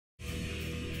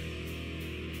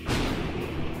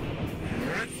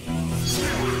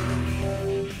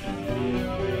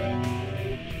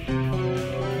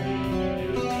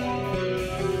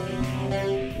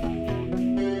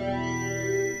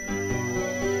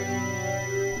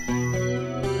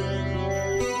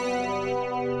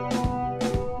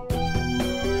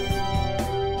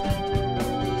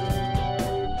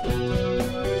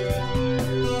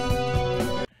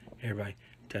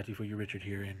Richard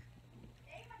here, and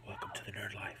welcome to the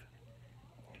Nerd Life.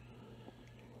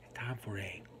 It's time for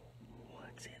a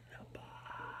What's in the Box.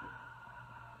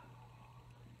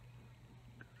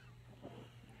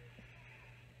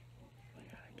 We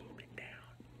gotta keep it down.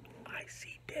 I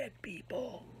see dead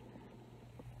people.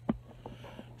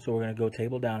 So we're gonna go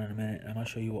table down in a minute, and I'm gonna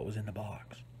show you what was in the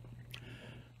box.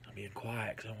 I'm being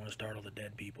quiet because I don't want to startle the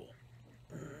dead people.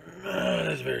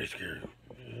 That's very scary.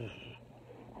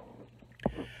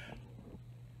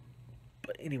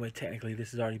 But anyway, technically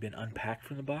this has already been unpacked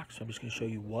from the box, so I'm just going to show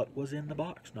you what was in the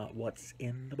box, not what's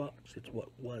in the box. It's what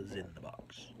was in the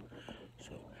box.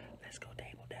 So let's go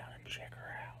table down and check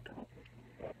her out.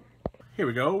 Here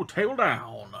we go, table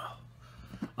down.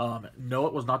 No,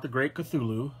 it was not the Great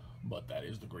Cthulhu, but that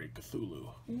is the Great Cthulhu.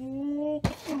 Ooh,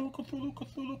 Cthulhu, Cthulhu,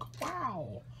 Cthulhu,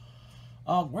 wow.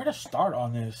 Where to start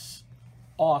on this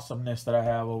awesomeness that I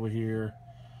have over here?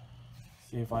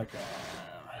 See if I can.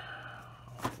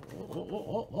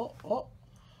 Oh.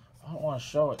 I don't want to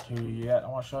show it to you yet. I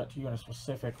want to show it to you in a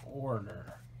specific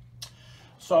order.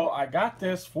 So I got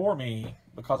this for me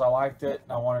because I liked it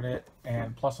and I wanted it,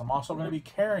 and plus I'm also going to be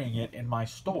carrying it in my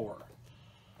store.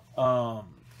 The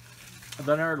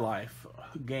Nerd Life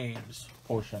games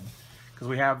portion, because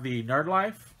we have the Nerd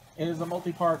Life is a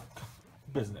multi-part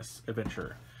business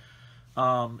adventure.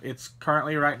 It's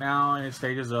currently right now in its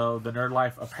stages of the Nerd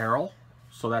Life apparel,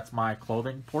 so that's my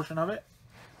clothing portion of it.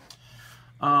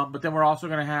 But then we're also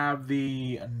going to have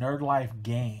the Nerd Life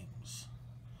games.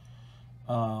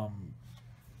 And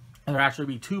there'll actually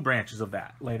be two branches of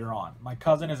that later on. My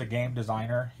cousin is a game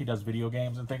designer. He does video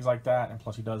games and things like that, and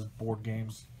plus he does board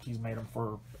games. He's made them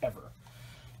forever.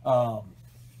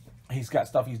 He's got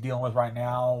stuff he's dealing with right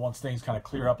now. Once things kind of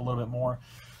clear up a little bit more,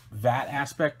 that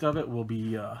aspect of it will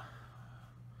be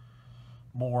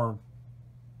more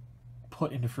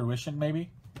put into fruition, maybe.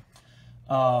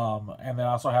 And then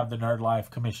I also have the Nerd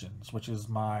Life commissions, which is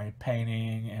my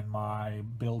painting and my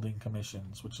building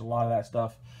commissions, which a lot of that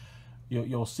stuff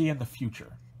you'll see in the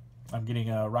future. I'm getting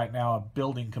right now a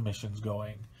building commissions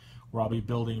going, where I'll be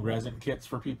building resin kits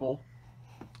for people,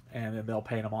 and then they'll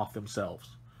paint them off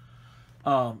themselves.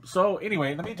 So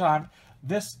anyway, in the meantime,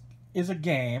 this is a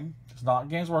game. It's not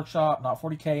Games Workshop, not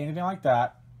 40K, anything like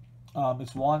that.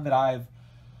 It's one that I've,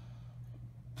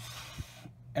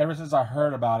 ever since I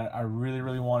heard about it, I really,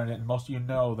 really wanted it. And most of you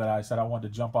know that I said I wanted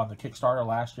to jump on the Kickstarter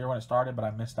last year when it started, but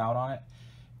I missed out on it.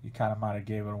 You kind of might have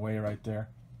gave it away right there.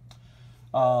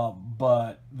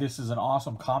 But this is an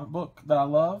awesome comic book that I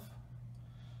love.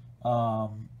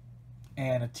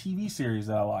 And a TV series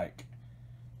that I like.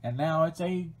 And now it's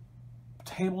a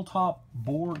tabletop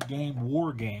board game,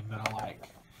 war game that I like.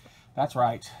 That's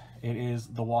right. It is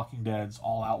The Walking Dead's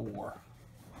All Out War.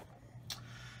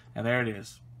 And there it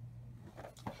is.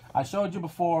 I showed you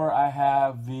before I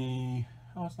have the...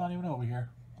 Oh, it's not even over here.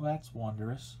 Well, that's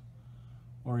wondrous.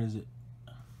 Or is it?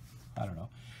 I don't know.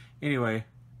 Anyway.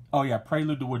 Oh, yeah.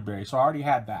 Prelude to Woodbury. So I already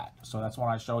had that. So that's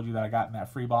one I showed you that I got in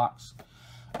that free box.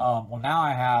 Well, now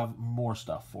I have more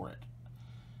stuff for it.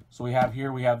 So we have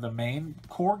here, we have the main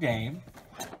core game.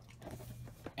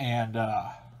 And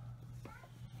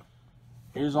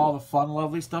here's all the fun,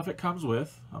 lovely stuff it comes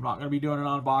with. I'm not going to be doing an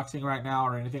unboxing right now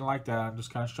or anything like that. I'm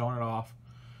just kind of showing it off.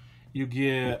 You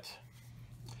get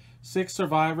 6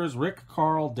 survivors: Rick,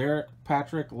 Carl, Derek,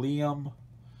 Patrick, Liam,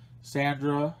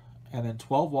 Sandra, and then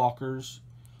 12 walkers,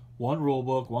 1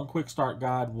 rulebook, 1 quick start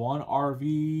guide, 1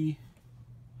 RV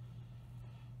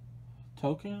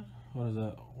token. What is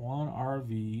that? 1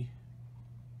 RV.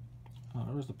 Oh,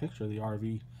 there's the picture of the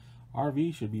RV.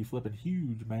 RV should be flipping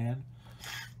huge, man.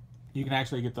 You can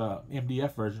actually get the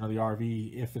MDF version of the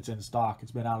RV if it's in stock.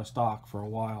 It's been out of stock for a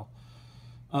while.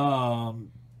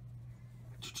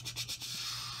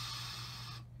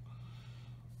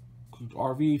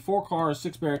 RV, 4 cars,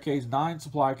 6 barricades, 9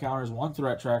 supply counters, 1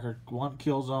 threat tracker, 1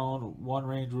 kill zone, 1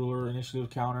 range ruler,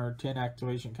 initiative counter, 10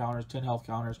 activation counters, 10 health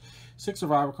counters, 6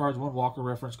 survivor cards, 1 walker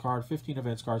reference card, 15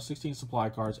 events cards, 16 supply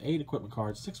cards, 8 equipment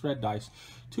cards, 6 red dice,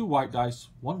 2 white dice,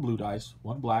 1 blue dice,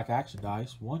 1 black action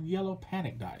dice, 1 yellow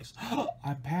panic dice.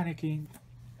 I'm panicking.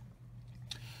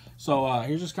 So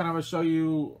here's just kind of to show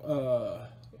you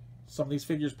some of these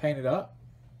figures painted up.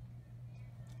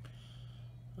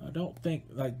 I don't think,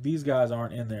 like, these guys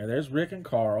aren't in there. There's Rick and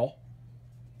Carl,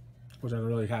 which I'm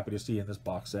really happy to see in this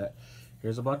box set.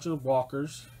 Here's a bunch of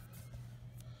walkers.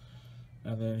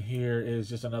 And then here is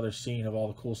just another scene of all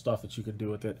the cool stuff that you can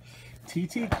do with it.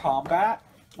 TT Combat,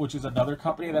 which is another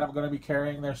company that I'm going to be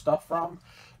carrying their stuff from,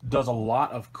 does a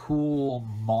lot of cool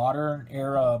modern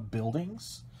era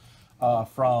buildings.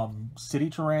 From city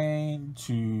terrain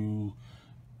to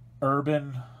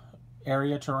urban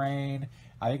area terrain.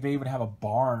 I think they even have a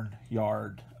barn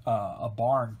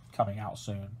coming out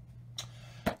soon.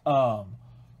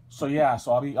 So yeah,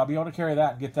 so I'll be able to carry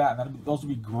that and get that, and those would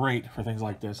be great for things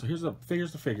like this. So here's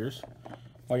the figures.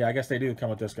 Oh yeah, I guess they do come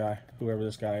with this guy, whoever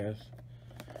this guy is.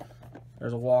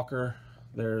 There's a Walker.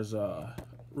 There's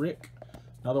Rick,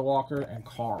 another Walker, and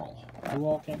Carl. Who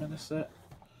all came in this set?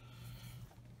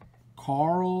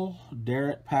 Carl,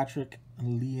 Derek, Patrick,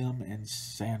 Liam, and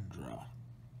Sandra.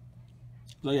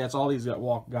 So yeah, it's all these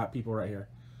got people right here.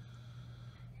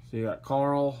 So you got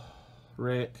Carl,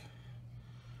 Rick,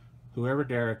 whoever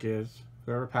Derek is,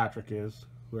 whoever Patrick is,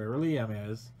 whoever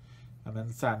Liam is, and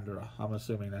then Sandra. I'm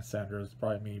assuming that's Sandra. It's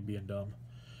probably me being dumb.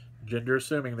 Gender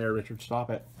assuming there, Richard. Stop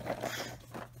it.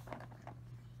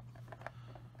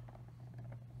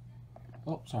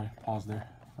 Oh, sorry. Pause there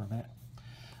for a minute.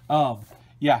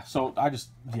 Yeah, so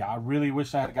I really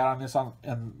wish I had got on this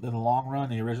in the long run,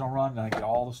 the original run, and I get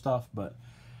all the stuff, but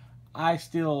I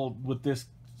still, with this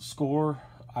score,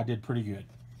 I did pretty good.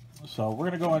 So we're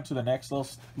going to go into the next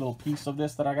little piece of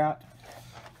this that I got,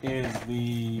 is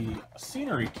the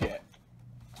scenery kit.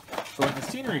 So in the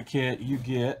scenery kit, you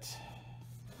get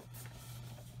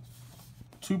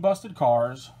 2 busted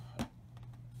cars,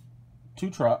 2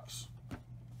 trucks,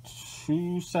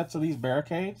 2 sets of these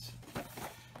barricades,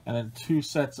 and then 2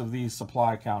 sets of these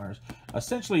supply counters.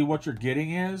 Essentially what you're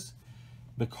getting is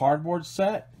the cardboard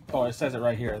set. Oh, it says it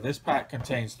right here. This pack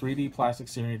contains 3D plastic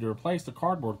scenery to replace the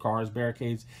cardboard cars,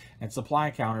 barricades, and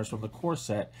supply counters from the core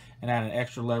set and add an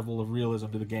extra level of realism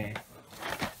to the game.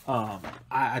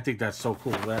 I think that's so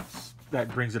cool. That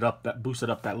brings it up, that boosts it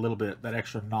up that little bit, that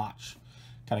extra notch.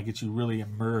 Kind of gets you really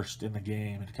immersed in the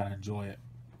game and kind of enjoy it.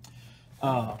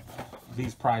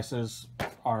 These prices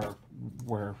are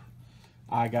where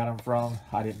I got them from.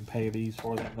 I didn't pay these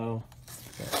for them though.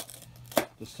 So,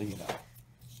 just so you know.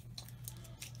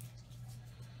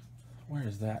 Where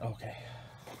is that? Okay.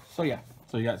 So yeah.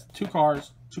 So you got 2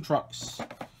 cars, 2 trucks,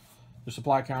 your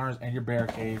supply counters, and your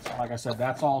barricades. Like I said,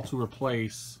 that's all to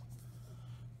replace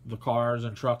the cars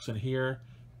and trucks in here,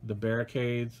 the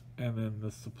barricades, and then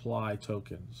the supply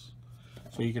tokens.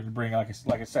 So you can bring, like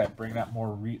I said, bring that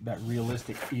more that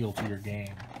realistic feel to your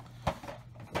game.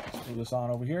 Let's move this on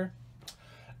over here.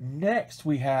 Next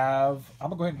we have, I'm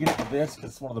gonna go ahead and get into this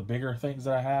because it's one of the bigger things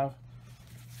that I have,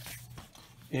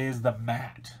 is the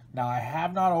mat. Now I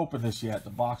have not opened this yet. The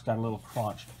box got a little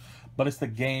crunched, but it's the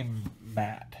game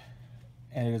mat,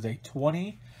 and it is a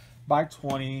 20 by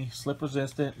 20 slip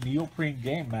resistant neoprene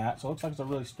game mat. So it looks like it's a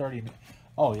really sturdy.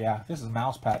 Oh yeah, this is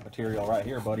mouse pad material right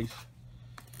here, buddies.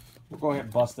 We'll go ahead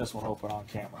and bust this one open on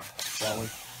camera, shall we?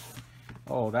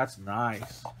 Oh, that's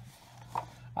nice.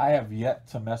 I have yet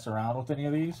to mess around with any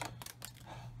of these.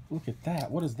 Look at that.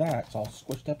 What is that? It's all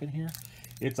squished up in here.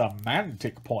 It's a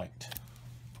mantic point.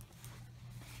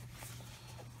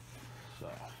 So,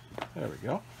 there we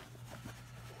go.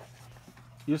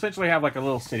 You essentially have like a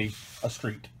little city, a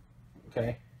street.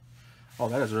 Okay. Oh,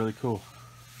 that is really cool.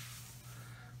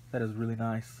 That is really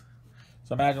nice.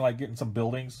 So imagine like getting some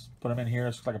buildings, put them in here.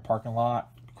 It's like a parking lot,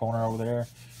 corner over there,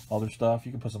 other stuff.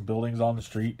 You can put some buildings on the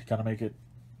street to kind of make it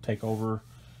take over,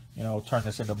 you know, turn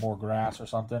this into more grass or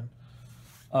something.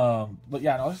 But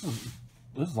yeah, no,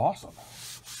 this is awesome.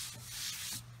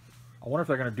 I wonder if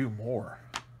they're gonna do more.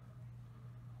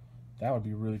 That would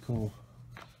be really cool.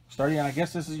 Starting, I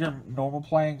guess this is your normal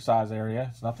playing size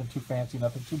area. It's nothing too fancy,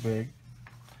 nothing too big.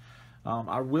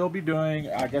 I will be doing,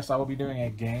 I guess I will be doing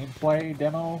a gameplay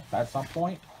demo at some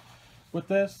point with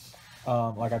this.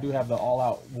 Like I do have the All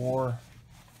Out War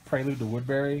Prelude to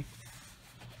Woodbury.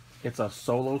 It's a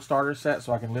solo starter set,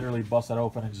 so I can literally bust it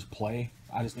open and just play.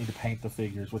 I just need to paint the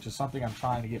figures, which is something I'm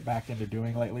trying to get back into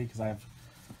doing lately because I have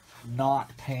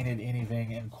not painted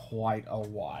anything in quite a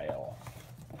while.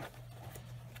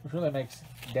 Which really makes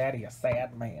Daddy a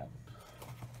sad man.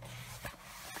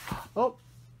 Oh!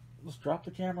 Let's drop the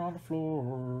camera on the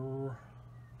floor.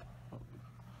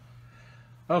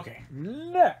 Okay,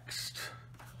 next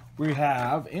we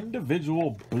have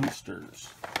individual boosters.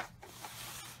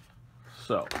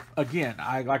 So again,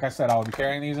 like I said, I'll be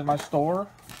carrying these in my store.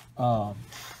 Some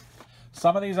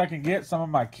of these I can get, some of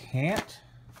them I can't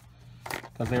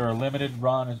because they were limited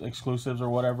run exclusives or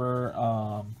whatever.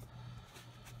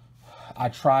 I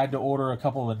tried to order a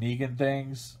couple of the Negan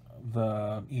things,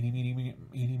 the Eeny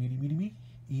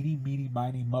Meeny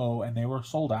Miny Mo, and they were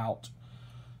sold out.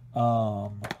 A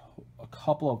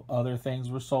couple of other things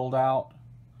were sold out.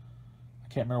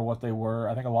 I can't remember what they were.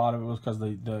 I think a lot of it was because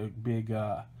the big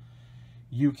UK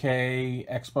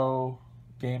Expo,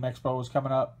 Game Expo was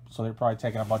coming up, so they're probably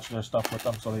taking a bunch of their stuff with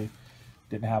them, so they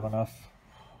didn't have enough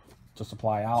to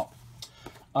supply out.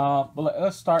 But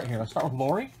let's start here. Let's start with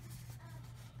Lori.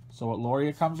 So what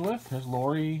Lori comes with, here's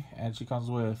Lori, and she comes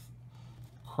with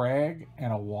Craig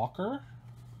and a walker.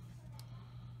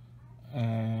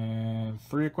 And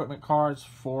 3 equipment cards,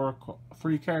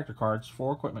 3 character cards,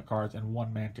 4 equipment cards, and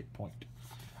 1 Mantic point.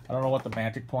 I don't know what the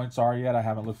Mantic points are yet. I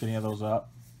haven't looked any of those up.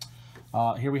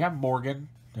 Here we have Morgan.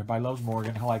 Everybody loves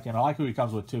Morgan. I like him. I like who he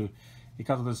comes with too. He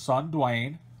comes with his son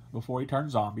Dwayne before he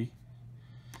turns zombie.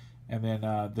 And then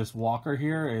this walker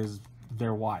here is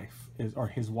their wife, or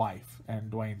his wife, and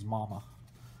Dwayne's mama.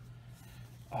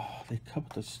 Oh, they come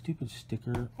with a stupid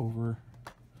sticker over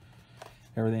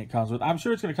everything it comes with. I'm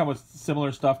sure it's going to come with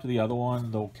similar stuff to the other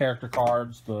one, the character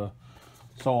cards, the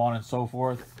so on and so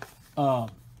forth.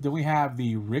 Then we have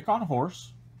the Rick on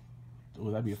horse.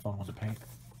 Oh, that'd be a fun one to paint.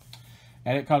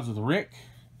 And it comes with Rick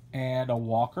and a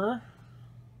walker.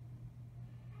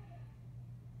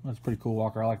 That's a pretty cool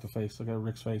walker. I like the face. Look at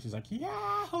Rick's face. He's like,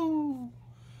 yahoo!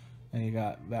 And you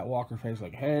got that walker face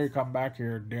like, hey, come back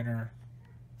here, dinner.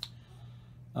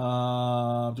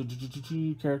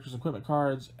 Characters, equipment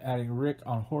cards. Adding Rick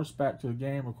on horseback to the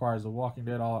game requires the Walking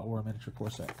Dead All Out War miniature core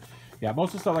set. Yeah, most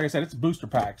of the stuff, like I said, it's booster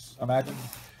packs. Imagine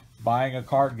buying a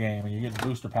card game and you're getting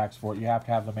booster packs for it. You have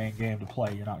to have the main game to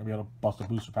play. You're not going to be able to bust a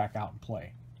booster pack out and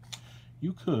play.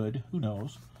 You could. Who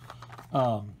knows?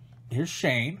 Here's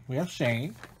Shane. We have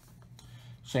Shane.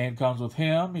 Shane comes with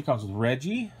him. He comes with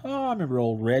Reggie. Oh, I remember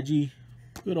old Reggie.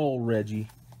 Good old Reggie.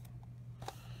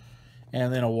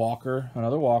 And then a walker,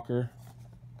 another walker.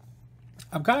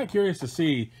 I'm kind of curious to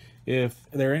see if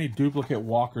there are any duplicate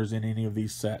walkers in any of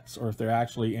these sets, or if they're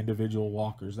actually individual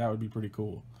walkers. That would be pretty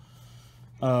cool.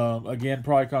 Again,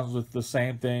 probably comes with the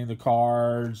same thing, the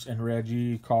cards and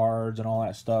Reggie cards and all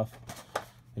that stuff.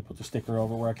 They put the sticker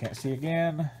over where I can't see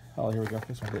again. Oh, here we go.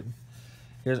 This one didn't.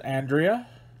 Here's Andrea.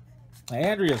 Now,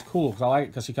 Andrea's cool because I like it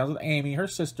because she comes with Amy, her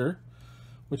sister,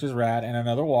 which is rad, and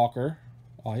another walker.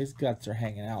 Oh, his guts are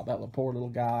hanging out. That poor little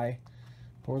guy.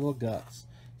 Poor little guts.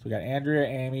 So we got Andrea,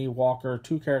 Amy, Walker,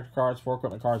 2 character cards, 4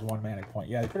 equipment cards, 1 Manic point.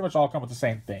 Yeah, they pretty much all come with the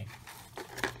same thing.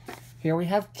 Here we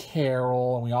have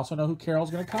Carol, and we also know who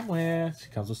Carol's going to come with. She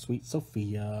comes with Sweet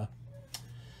Sophia.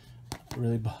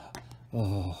 Really,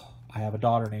 oh, I have a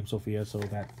daughter named Sophia, so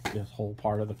that this whole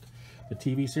part of the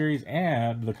TV series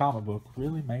and the comic book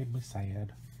really made me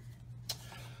sad.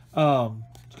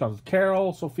 It comes with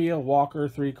Carol, Sophia, Walker,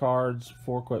 3 cards,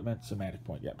 4 equipment, Semantic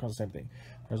point. Yeah, it comes the same thing.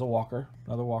 There's a Walker,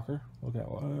 another Walker. Look at that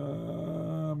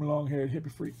one. Long-haired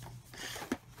hippie freak.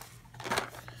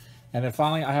 And then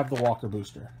finally, I have the Walker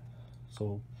booster.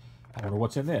 So, I wonder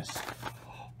what's in this.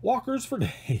 Walkers for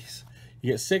days.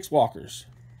 You get 6 Walkers.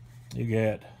 You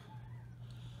get...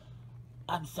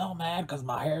 I'm so mad because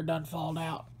my hair done fallen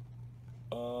out.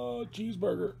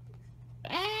 Cheeseburger.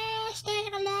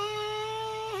 Staying alive.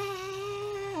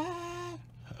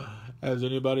 Has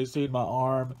anybody seen my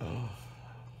arm?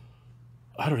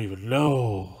 I don't even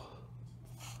know.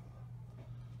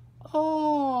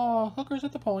 Oh, hookers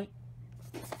at the point.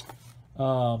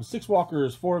 6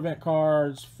 walkers, 4 event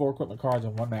cards, 4 equipment cards,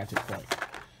 and 1 magic point.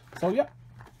 So, yep.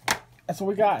 That's what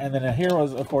we got. And then here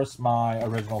was, of course, my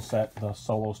original set, the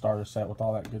solo starter set with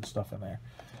all that good stuff in there.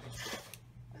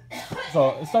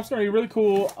 So, this stuff's going to be really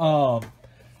cool.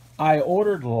 I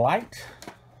ordered light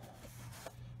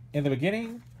in the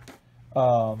beginning.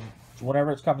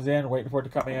 Whenever it comes in, waiting for it to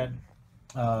come in.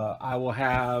 I will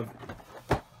have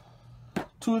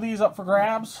 2 of these up for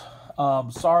grabs.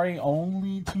 Sorry,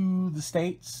 only to the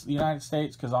States, the United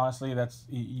States, because honestly, that's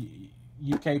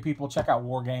UK people. Check out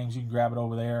War Games. You can grab it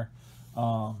over there.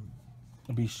 It'll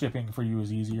be shipping for you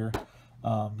is easier.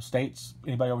 States,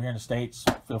 anybody over here in the States,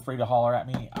 feel free to holler at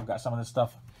me. I've got some of this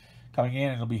stuff coming in,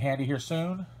 and it'll be handy here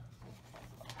soon.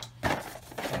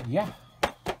 And yeah,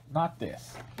 not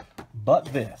this, but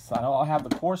this. I know I'll have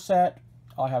the core set.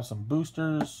 I'll have some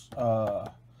boosters. I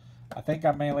think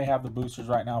I mainly have the boosters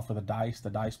right now for the dice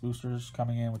boosters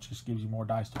coming in, which just gives you more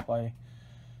dice to play.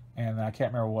 And I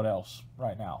can't remember what else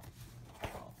right now.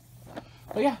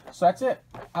 But yeah, so that's it.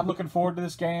 I'm looking forward to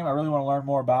this game. I really want to learn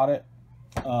more about it.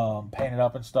 Paint it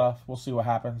up and stuff. We'll see what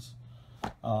happens.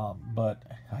 But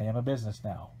I am a business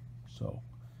now. So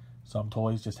some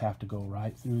toys just have to go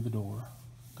right through the door.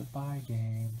 Goodbye,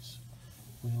 games.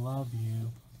 We love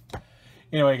you.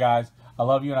 Anyway, guys, I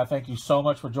love you and I thank you so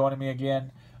much for joining me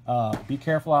again. Be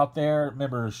careful out there.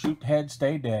 Remember, shoot head,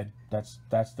 stay dead. That's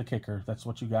the kicker. That's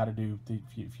what you got to do.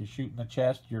 If you shoot in the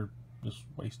chest, you're just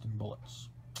wasting bullets.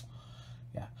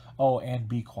 Yeah. Oh, and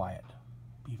be quiet.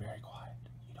 Be very quiet.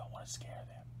 You don't want to scare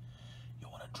them. You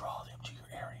want to draw them to your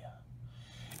area.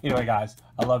 Anyway, guys,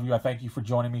 I love you. I thank you for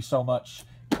joining me so much.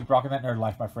 Keep rocking that nerd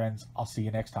life, my friends. I'll see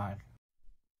you next time.